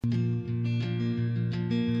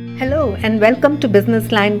Hello and welcome to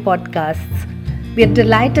Business Line Podcasts. We are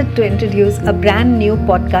delighted to introduce a brand new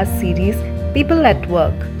podcast series, People at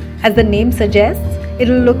Work. As the name suggests, it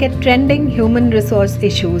will look at trending human resource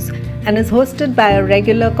issues and is hosted by our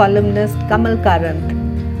regular columnist Kamal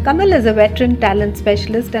Karanth. Kamal is a veteran talent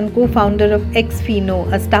specialist and co-founder of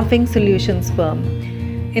Xfino, a staffing solutions firm.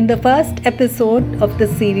 In the first episode of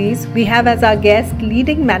this series, we have as our guest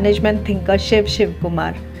leading management thinker Shiv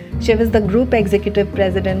Shivkumar. Shiv is the Group Executive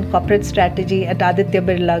President, Corporate Strategy at Aditya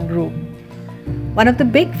Birla Group. One of the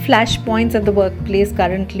big flashpoints at the workplace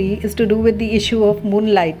currently is to do with the issue of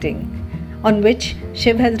moonlighting, on which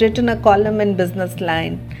Shiv has written a column in Business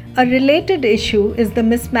Line. A related issue is the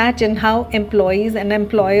mismatch in how employees and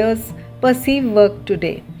employers perceive work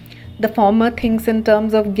today. The former thinks in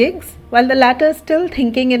terms of gigs, while the latter is still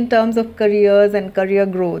thinking in terms of careers and career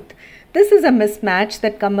growth. This is a mismatch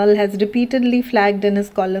that Kamal has repeatedly flagged in his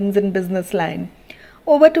columns in Business Line.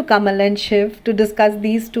 Over to Kamal and Shiv to discuss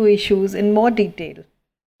these two issues in more detail.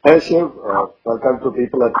 Hey Shiv, welcome to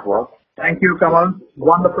People at Work. Thank you, Kamal.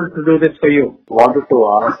 Wonderful to do this for you. Wanted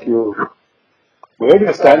to ask you, where do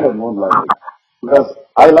you stand on moonlighting? Because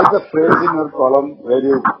I like the phrase in your column where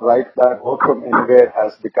you write that work from anywhere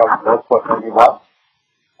has become work for anyone.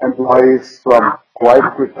 Employees from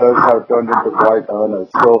quiet quitters have turned into quiet earners.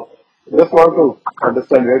 So, just want to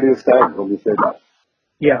understand where do you stand when you say that?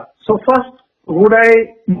 Yeah. So first, would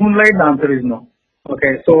I moonlight? The answer is no.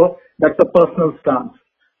 Okay. So that's a personal stance.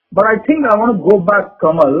 But I think I want to go back,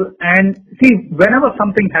 Kamal, and see, whenever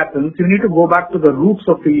something happens, you need to go back to the roots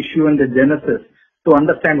of the issue and the genesis to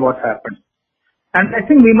understand what happened. And I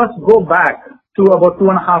think we must go back to about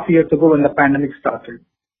 2.5 years ago when the pandemic started.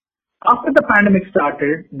 After the pandemic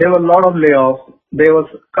started, there were a lot of layoffs, there was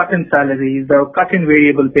cut in salaries, there were cut in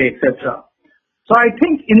variable pay, etc. So I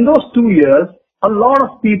think in those 2 years, a lot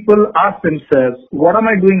of people asked themselves, what am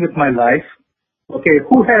I doing with my life? Okay,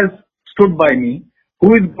 who has stood by me?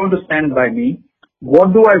 Who is going to stand by me?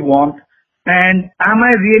 What do I want? And am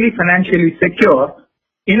I really financially secure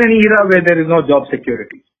in an era where there is no job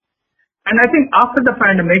security? And I think after the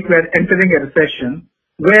pandemic, we're entering a recession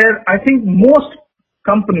where I think most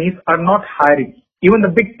companies are not hiring. Even the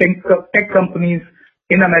big tech companies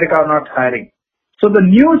in America are not hiring. So the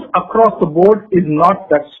news across the board is not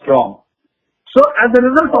that strong. So as a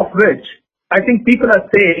result of which, I think people are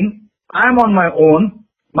saying, I'm on my own.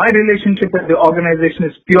 My relationship with the organization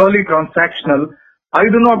is purely transactional. I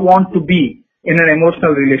do not want to be in an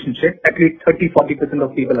emotional relationship. At least 30-40%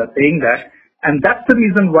 of people are saying that. And that's the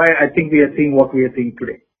reason why I think we are seeing what we are seeing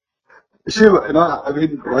today. Shiv, I've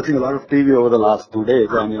been watching a lot of TV over the last 2 days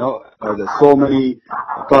and, there's so many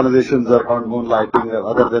conversations around moonlighting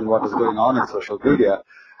other than what is going on in social media.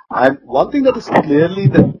 And one thing that is clearly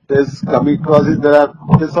that is coming across is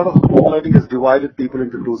this sort of moonlighting has divided people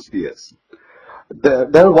into two spheres.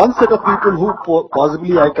 There are one set of people who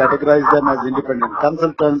possibly I categorize them as independent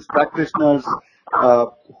consultants, practitioners,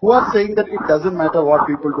 who are saying that it doesn't matter what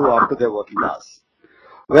people do after their working hours.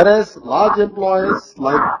 Whereas large employers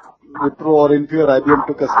like Wipro or Info or IBM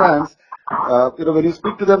took a stance, when you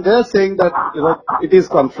speak to them, they are saying that, it is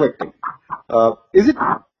conflicting. Is it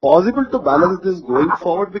possible to balance this going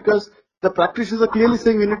forward? Because the practitioners are clearly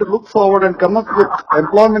saying we need to look forward and come up with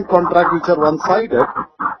employment contracts which are one-sided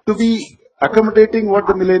to be accommodating what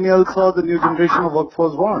the millennials or the new generation of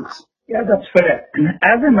workforce wants. Yeah, that's fair.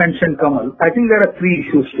 As I mentioned, Kamal, I think there are three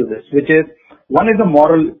issues to this, which is one is a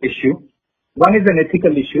moral issue, one is an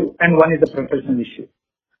ethical issue, and one is a professional issue.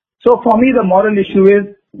 So for me, the moral issue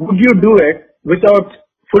is, would you do it without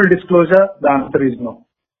full disclosure? The answer is no.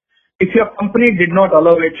 If your company did not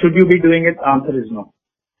allow it, should you be doing it? The answer is no.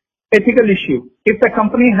 Ethical issue. If the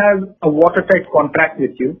company has a watertight contract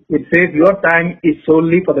with you, which says your time is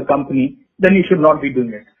solely for the company, then you should not be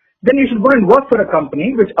doing it. Then you should go and work for a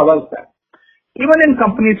company which allows that. Even in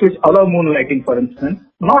companies which allow moonlighting, for instance,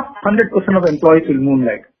 not 100% of employees will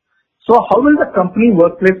moonlight. So how will the company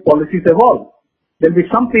workplace policies evolve? There will be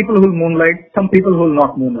some people who will moonlight, some people who will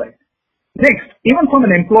not moonlight. Next, even from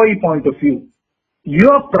an employee point of view,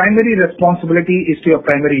 your primary responsibility is to your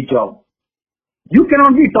primary job. You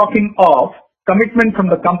cannot be talking of commitment from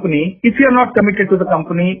the company if you are not committed to the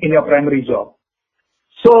company in your primary job.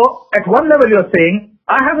 So at one level you are saying,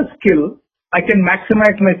 I have a skill, I can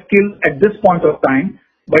maximize my skill at this point of time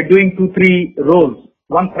by doing 2-3 roles.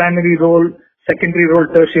 One primary role, secondary role,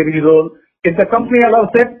 tertiary role. If the company allows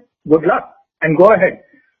it, good luck and go ahead.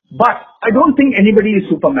 But I don't think anybody is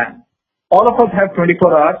Superman. All of us have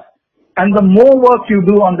 24 hours, and the more work you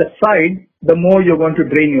do on the side, the more you're going to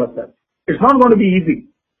drain yourself. It's not going to be easy.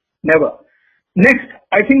 Never. Next,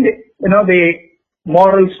 I think the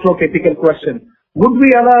moral stroke ethical question. Would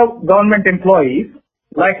we allow government employees,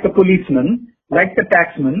 like the policemen, like the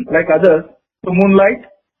taxmen, like others, to moonlight?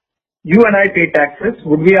 You and I pay taxes.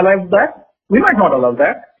 Would we allow that? We might not allow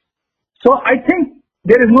that. So I think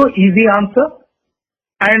there is no easy answer.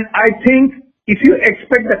 And I think if you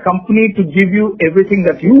expect the company to give you everything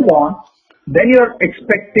that you want, then you're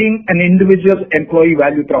expecting an individual employee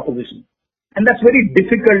value proposition. And that's very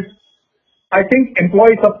difficult. I think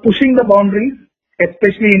employees are pushing the boundaries,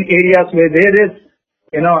 especially in areas where there is,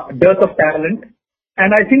 dearth of talent.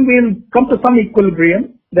 And I think we'll come to some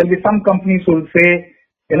equilibrium. There'll be some companies who will say,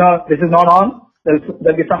 this is not on.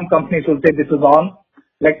 There'll be some companies who will say this is on.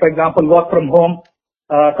 Like, for example, work from home.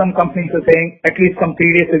 Some companies are saying at least come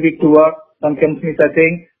 3 days a week to work. Some companies are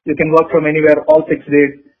saying you can work from anywhere all 6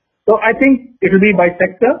 days. So I think it will be by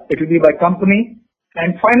sector, it will be by company,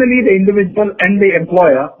 and finally the individual and the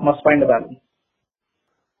employer must find a balance.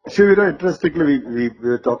 Shiv, interestingly, we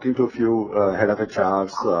were talking to a few head of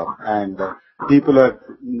HRs and people are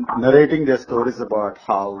narrating their stories about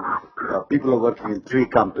how people are working in 3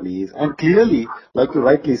 companies. And clearly, like you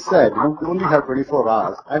rightly said, we only have 24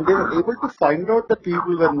 hours. And they were able to find out that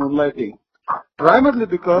people were moonlighting primarily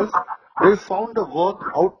because they found the work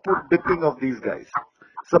output dipping of these guys.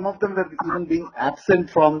 Some of them were even being absent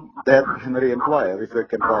from their primary employer, if we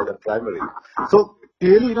can call that primary. So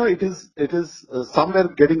clearly, it is somewhere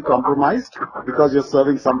getting compromised because you're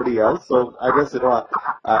serving somebody else. So I guess,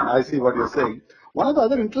 I see what you're saying. One of the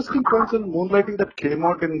other interesting points in moonlighting that came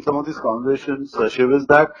out in some of these conversations, Shiv, is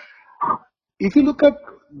that if you look at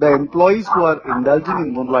the employees who are indulging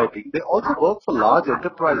in moonlighting, they also work for large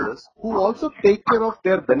enterprises who also take care of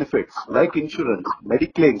their benefits like insurance,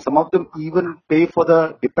 Mediclaim. Some of them even pay for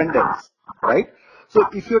the dependents, right? So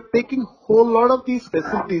if you're taking a whole lot of these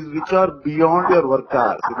facilities which are beyond your work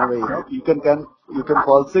hours, in a way, you can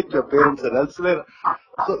fall sick, your parents are elsewhere.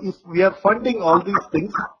 So if we are funding all these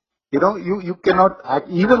things, you cannot act,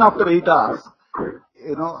 even after 8 hours,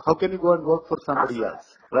 how can you go and work for somebody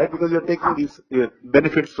else, right? Because you're taking these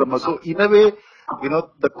benefits from us. So in a way,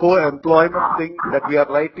 the co-employment thing that we are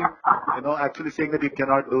writing, actually saying that you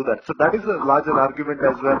cannot do that. So that is a larger argument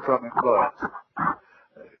as well from employers.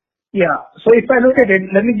 Yeah. So if I look at it,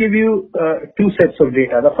 let me give you 2 sets of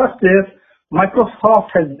data. The first is Microsoft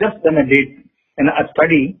has just done a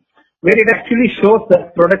study where it actually shows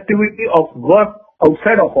that productivity of work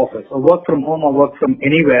outside of office or work from home or work from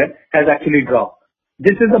anywhere has actually dropped.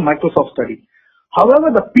 This is a Microsoft study. However,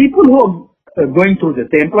 the people who are going through this,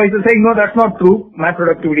 the employees are saying, no, that's not true. My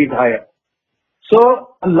productivity is higher.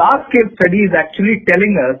 So a large-scale study is actually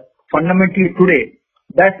telling us fundamentally today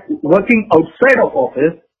that working outside of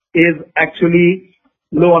office is actually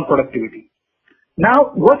low on productivity.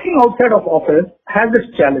 Now, working outside of office has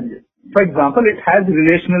its challenges. For example, it has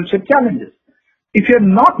relationship challenges. If you're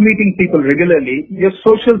not meeting people regularly, your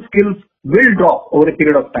social skills will drop over a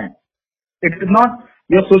period of time. It is not,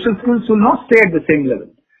 your social skills will not stay at the same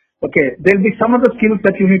level. Okay, there'll be some of the skills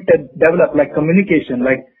that you need to develop, like communication,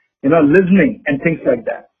 like, listening and things like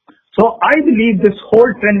that. So I believe this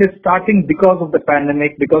whole trend is starting because of the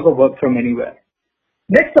pandemic, because of work from anywhere.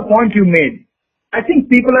 Next, the point you made. I think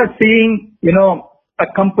people are seeing, a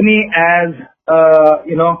company as,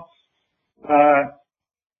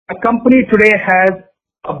 a company today has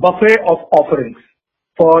a buffet of offerings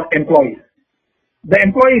for employees. The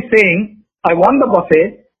employee is saying, I want the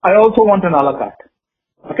buffet, I also want an a la carte.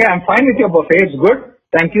 Okay, I'm fine with your buffet, it's good.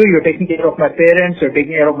 Thank you, you're taking care of my parents, you're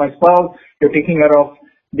taking care of my spouse, you're taking care of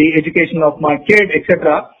the education of my kid,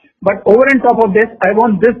 etc. But over and top of this, I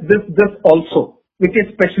want this also, which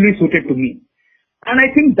is specially suited to me. And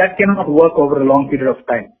I think that cannot work over a long period of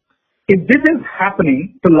time. If this is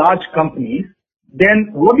happening to large companies, then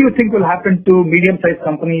what do you think will happen to medium-sized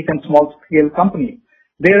companies and small-scale companies?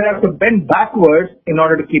 They will have to bend backwards in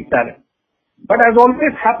order to keep talent. But as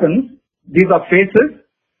always happens, these are phases.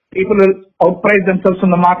 People will outprice themselves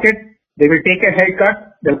from the market. They will take a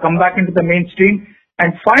haircut. They'll come back into the mainstream.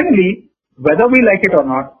 And finally, whether we like it or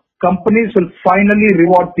not, companies will finally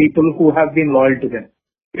reward people who have been loyal to them.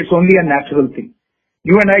 It's only a natural thing.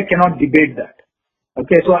 You and I cannot debate that.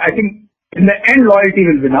 Okay, so I think in the end, loyalty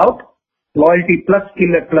will win out. Loyalty plus skill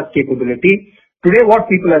plus capability. Today, what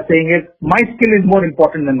people are saying is, my skill is more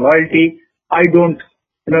important than loyalty. I don't,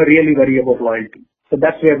 really worry about loyalty. So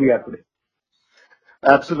that's where we are today.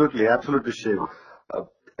 Absolutely, Shiv.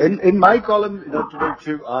 In my column, today,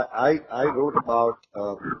 Shiv, I wrote about,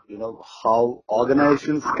 how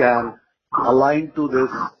organizations can align to this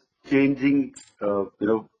changing,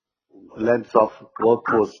 length of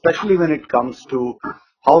workforce, especially when it comes to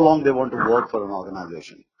how long they want to work for an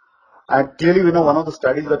organization. And clearly, one of the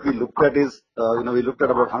studies that we looked at is, we looked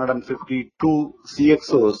at about 152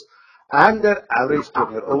 CXOs and their average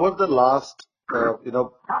tenure over the last,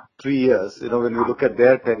 3 years. When we look at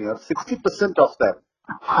their tenure, 60% of them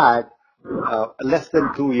had less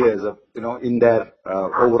than 2 years of, in their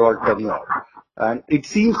overall tenure. And it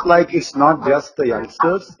seems like it's not just the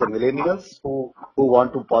youngsters, the millennials who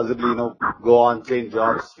want to possibly, go on, change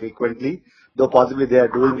jobs frequently, though possibly they are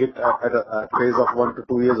doing it at a phase of 1 to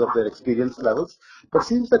 2 years of their experience levels. But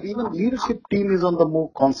seems that even leadership team is on the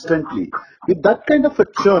move constantly. With that kind of a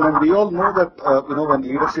churn, and we all know that, when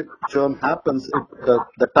leadership churn happens,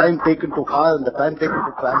 the time taken to hire and the time taken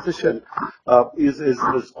to transition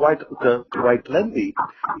is quite lengthy.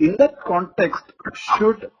 In that context,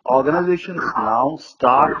 should organizations now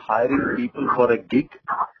start hiring people for a gig?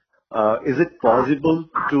 Is it possible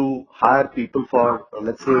to hire people for,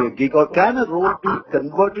 let's say, a gig, or can a role be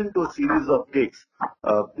converted into a series of gigs?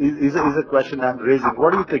 Is a question I'm raising.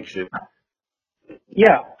 What do you think, Shiv?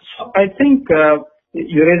 Yeah, so I think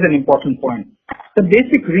you raise an important point. The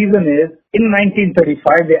basic reason is, in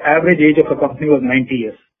 1935, the average age of a company was 90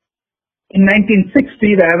 years. In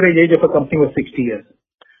 1960, the average age of a company was 60 years.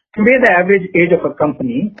 Today, the average age of a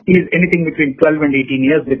company is anything between 12 and 18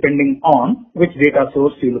 years, depending on which data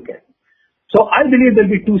source you look at. So I believe there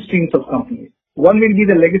will be two streams of companies. One will be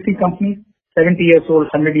the legacy companies, 70 years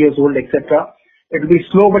old, 100 years old, etc. It will be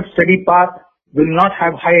slow but steady path, will not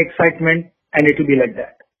have high excitement, and it will be like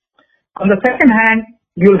that. On the second hand,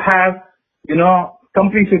 you'll have,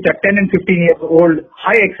 companies which are 10 and 15 years old,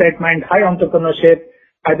 high excitement, high entrepreneurship.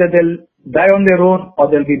 Either they'll die on their own, or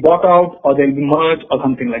they'll be bought out, or they'll be merged, or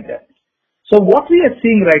something like that. So what we are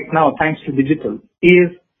seeing right now, thanks to digital,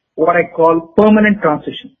 is what I call permanent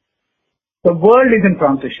transition. The world is in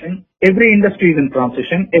transition. Every industry is in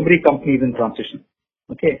transition. Every company is in transition.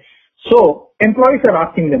 Okay. So employees are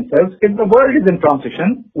asking themselves, if the world is in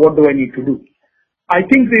transition, what do I need to do? I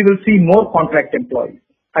think we will see more contract employees.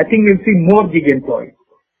 I think we'll see more gig employees.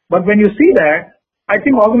 But when you see that, I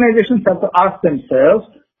think organizations have to ask themselves,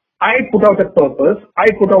 I put out a purpose, I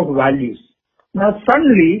put out values. Now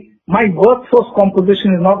suddenly, my workforce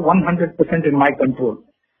composition is not 100% in my control.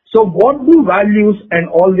 So what do values and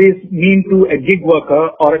all this mean to a gig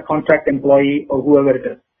worker or a contract employee or whoever it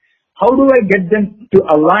is? How do I get them to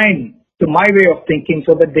align to my way of thinking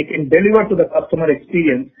so that they can deliver to the customer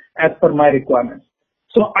experience as per my requirements?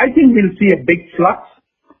 So I think we'll see a big flux,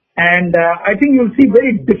 and I think you'll see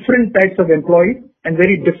very different types of employees and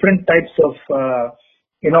very different types of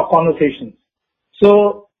conversations.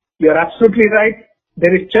 So you're absolutely right.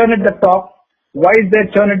 There is churn at the top. Why is there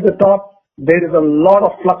churn at the top? There is a lot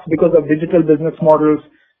of flux because of digital business models,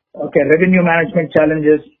 revenue management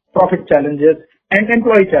challenges, profit challenges, and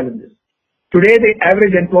employee challenges. Today, the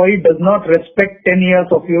average employee does not respect 10 years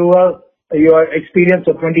of your experience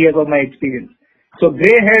or 20 years of my experience. So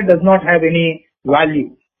gray hair does not have any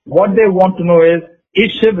value. What they want to know is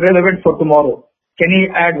Shiv relevant for tomorrow? Can he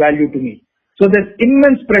add value to me? So there's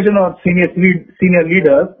immense pressure on senior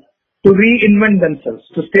leaders to reinvent themselves,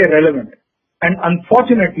 to stay relevant. And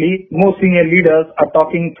unfortunately, most senior leaders are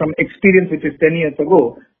talking from experience which is 10 years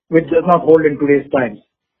ago, which does not hold in today's times.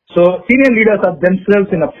 So senior leaders are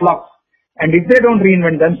themselves in a flux. And if they don't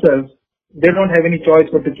reinvent themselves, they don't have any choice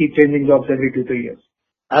but to keep changing jobs every 2-3 years.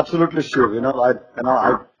 Absolutely sure. I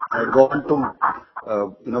go on to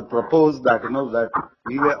propose that that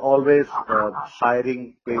we were always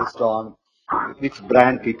hiring based on which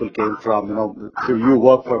brand people came from. So you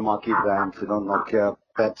work for marquee brands, Nokia,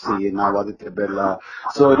 Pepsi, now Aditya Birla.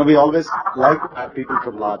 So we always like to have people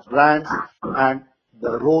from large brands, and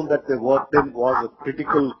the role that they worked in was a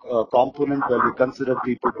critical component where we considered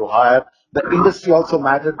people to hire. The industry also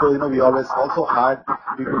mattered, though, we always also hired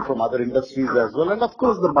people from other industries as well. And of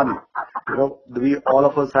course, the money. We all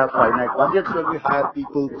of us have finite budgets when we hire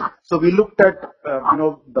people. So we looked at,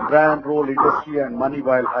 the brand, role, industry, and money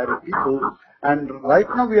while hiring people. And right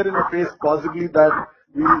now we are in a phase possibly that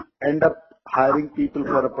we end up hiring people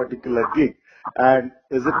for a particular gig. And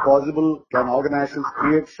is it possible? Can organizations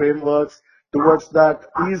create frameworks towards that?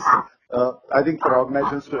 Is, I think, for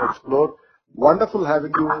organizations to explore. Wonderful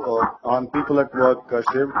having you on People at Work,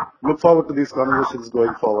 Shiv. Look forward to these conversations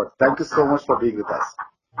going forward. Thank you so much for being with us.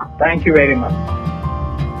 Thank you very much.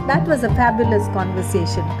 That was a fabulous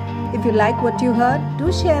conversation. If you like what you heard,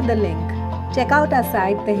 do share the link. Check out our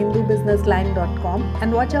site, thehindubusinessline.com,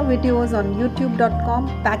 and watch our videos on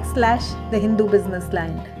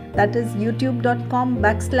youtube.com/thehindubusinessline. That is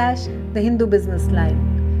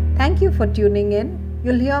youtube.com/thehindubusinessline. Thank you for tuning in.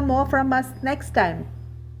 You'll hear more from us next time.